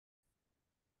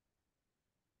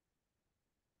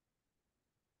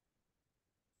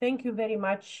Thank you very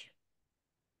much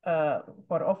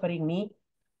for offering me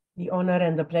the honor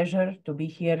and the pleasure to be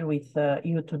here with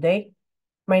you today.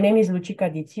 My name is Lucica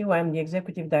Ditiu. I'm the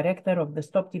Executive Director of the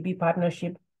Stop TB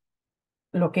Partnership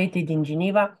located in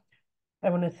Geneva.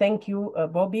 I want to thank you,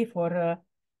 Bobby, for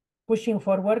pushing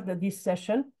forward this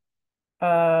session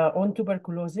on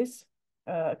tuberculosis,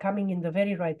 coming in the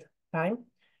very right time.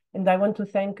 And I want to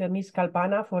thank Ms.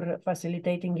 Kalpana for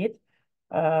facilitating it.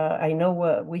 I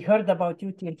know we heard about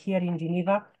you here in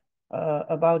Geneva,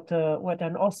 about what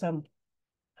an awesome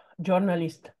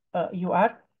journalist you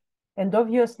are. And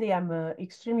obviously, I'm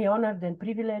extremely honored and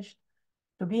privileged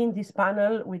to be in this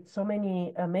panel with so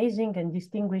many amazing and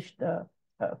distinguished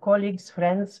colleagues,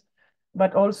 friends,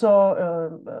 but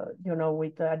also, you know,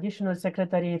 with the additional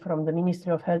secretary from the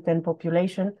Ministry of Health and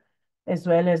Population, as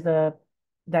well as the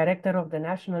director of the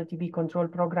National TB Control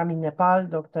Program in Nepal,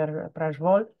 Dr.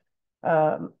 Prajwal,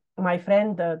 my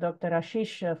friend, Dr.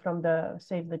 Ashish from the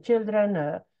Save the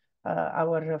Children,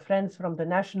 our friends from the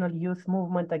National Youth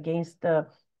Movement Against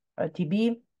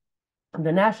TB,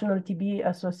 the National TB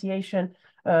Association,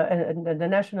 and the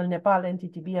National Nepal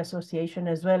Anti-TB Association,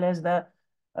 as well as the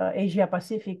Asia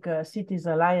Pacific Cities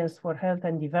Alliance for Health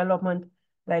and Development.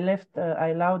 I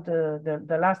allowed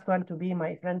the last one to be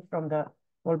my friend from the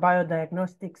World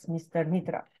Biodiagnostics, Mr.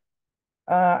 Mitra.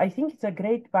 I think it's a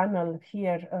great panel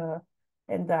here,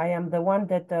 and I am the one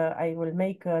that I will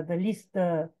make the least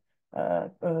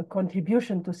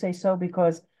contribution to say so,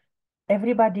 because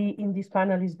everybody in this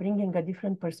panel is bringing a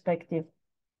different perspective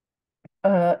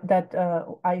that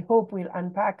I hope will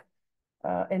unpack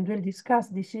and will discuss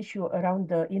this issue around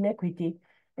the inequity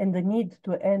and the need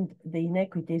to end the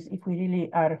inequities if we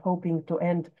really are hoping to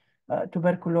end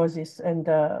tuberculosis and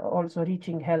also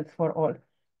reaching health for all.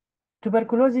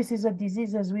 Tuberculosis is a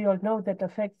disease, as we all know, that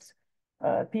affects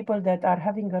people that are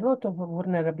having a lot of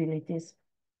vulnerabilities,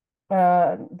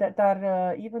 that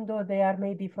are, even though they are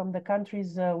maybe from the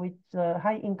countries with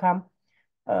high income,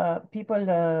 people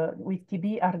with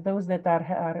TB are those that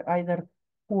are either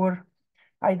poor,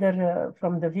 either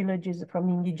from the villages, from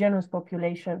indigenous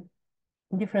population,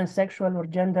 different sexual or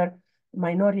gender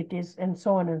minorities, and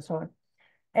so on and so on.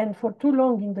 And for too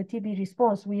long in the TB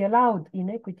response, we allowed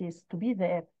inequities to be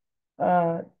there,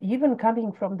 even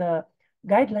coming from the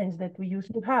guidelines that we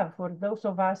used to have. For those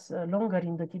of us longer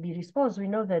in the TB response, we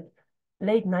know that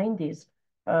late 90s,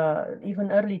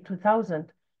 even early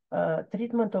 2000,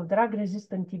 treatment of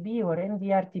drug-resistant TB or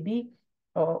MDR-TB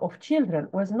of children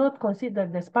was not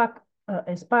considered as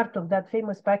part of that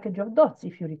famous package of dots,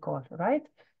 if you recall, right?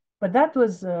 But that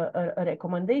was a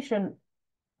recommendation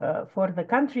for the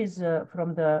countries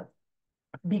from the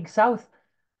Big South,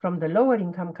 from the lower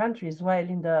income countries, while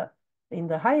in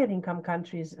the higher income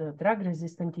countries,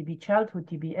 drug-resistant TB, childhood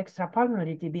TB,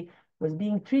 extrapulmonary TB was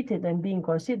being treated and being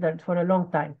considered for a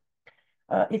long time.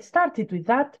 It started with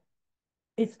that.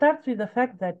 It starts with the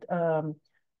fact that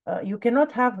you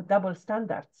cannot have double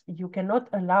standards. You cannot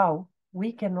allow,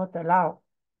 we cannot allow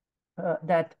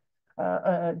that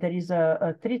there is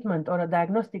a treatment or a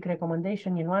diagnostic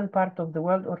recommendation in one part of the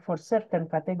world or for certain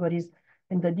categories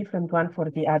and a different one for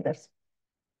the others.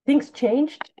 Things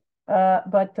changed,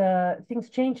 but things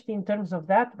changed in terms of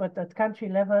that, but at country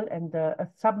level and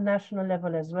at subnational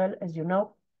level as well, as you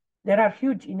know, there are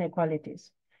huge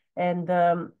inequalities. And,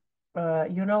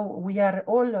 you know, we are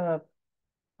all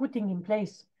putting in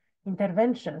place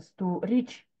interventions to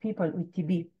reach people with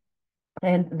TB.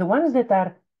 And the ones that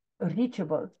are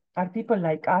reachable are people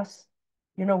like us.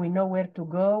 You know, we know where to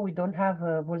go. We don't have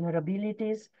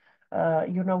vulnerabilities.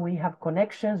 You know, we have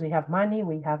connections, we have money,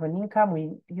 we have an income,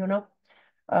 you know.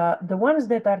 The ones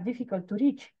that are difficult to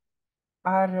reach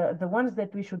are the ones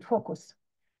that we should focus,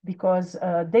 because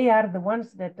they are the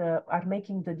ones that are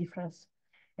making the difference.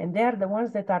 And they are the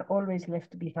ones that are always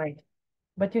left behind.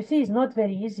 But you see, it's not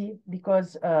very easy,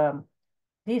 because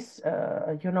this,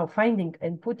 you know, finding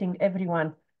and putting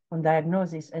everyone on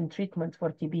diagnosis and treatment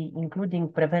for TB, including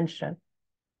prevention,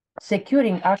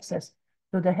 securing access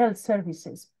to the health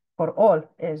services for all,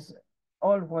 as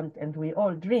all want and we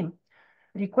all dream,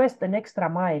 request an extra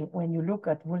mile when you look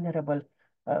at vulnerable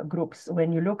groups,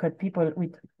 when you look at people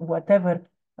with whatever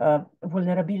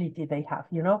vulnerability they have,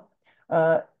 you know.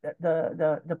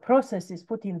 The process is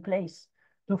put in place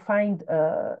to find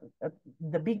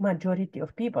the big majority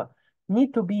of people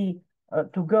need to be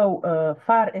to go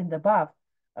far and above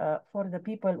for the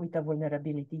people with a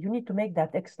vulnerability. You need to make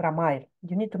that extra mile.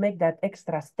 You need to make that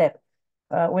extra step.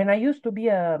 When I used to be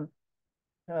a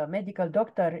medical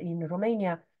doctor in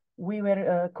Romania, we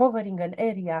were covering an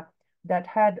area that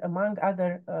had, among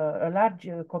other, a large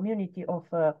community of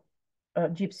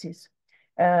gypsies.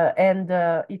 And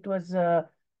it was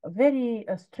very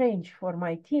strange for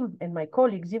my team and my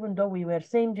colleagues, even though we were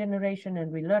same generation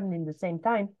and we learned in the same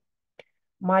time,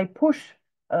 my push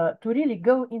to really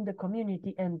go in the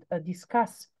community and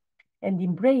discuss and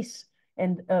embrace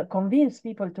and convince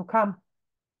people to come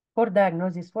for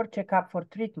diagnosis, for checkup, for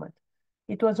treatment.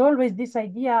 It was always this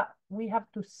idea, we have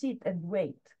to sit and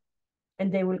wait,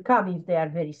 and they will come if they are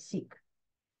very sick.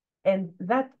 And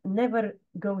that never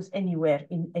goes anywhere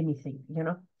in anything, you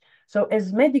know? So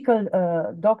as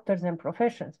medical doctors and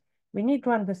professions, we need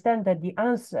to understand that the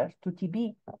answer to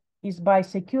TB is by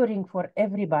securing for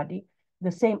everybody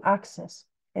the same access.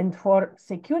 And for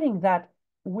securing that,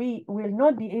 we will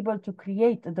not be able to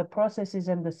create the processes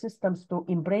and the systems to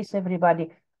embrace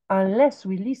everybody unless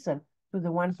we listen to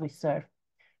the ones we serve.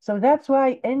 So that's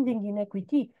why ending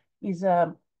inequity is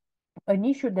an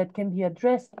issue that can be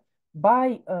addressed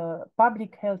by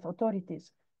public health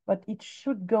authorities, but it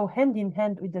should go hand in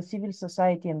hand with the civil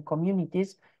society and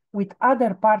communities, with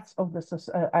other parts of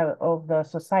the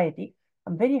society.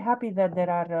 I'm very happy that there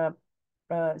are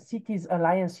cities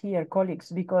alliance here,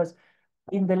 colleagues, because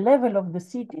in the level of the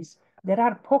cities, there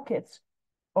are pockets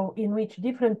in which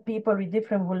different people with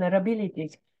different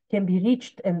vulnerabilities can be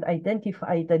reached and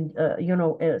identified and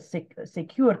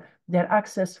secure their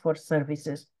access for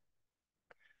services.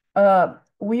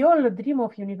 We all dream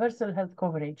of universal health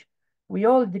coverage. We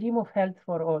all dream of health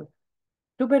for all.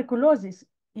 Tuberculosis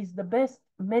is the best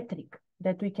metric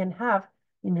that we can have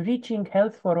in reaching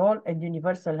health for all and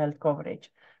universal health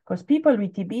coverage. Because people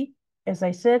with TB, as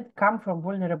I said, come from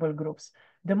vulnerable groups.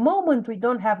 The moment we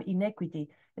don't have inequity,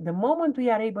 the moment we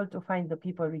are able to find the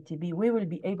people with TB, we will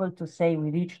be able to say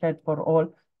we reached health for all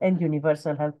and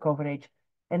universal health coverage.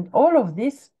 And all of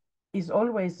this is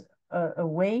always a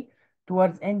way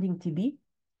towards ending TB.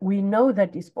 We know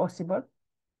that is possible.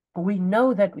 We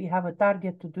know that we have a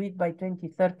target to do it by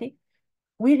 2030.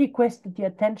 We request the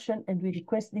attention and we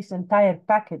request this entire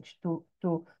package to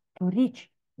reach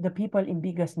the people in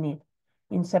biggest need.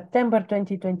 In September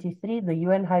 2023, the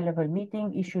UN high-level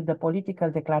meeting issued a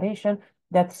political declaration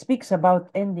that speaks about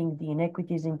ending the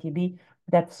inequities in TB,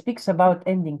 that speaks about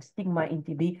ending stigma in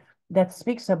TB, that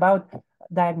speaks about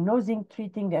diagnosing,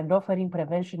 treating, and offering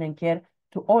prevention and care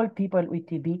to all people with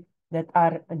TB that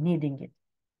are needing it.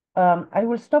 I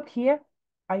will stop here.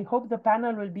 I hope the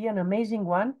panel will be an amazing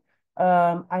one.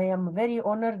 I am very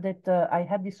honored that I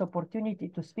had this opportunity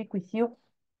to speak with you,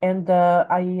 and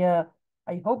I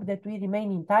hope that we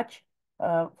remain in touch.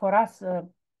 For us,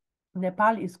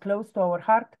 Nepal is close to our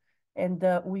heart, and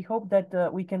we hope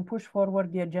that we can push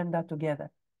forward the agenda together.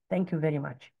 Thank you very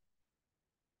much.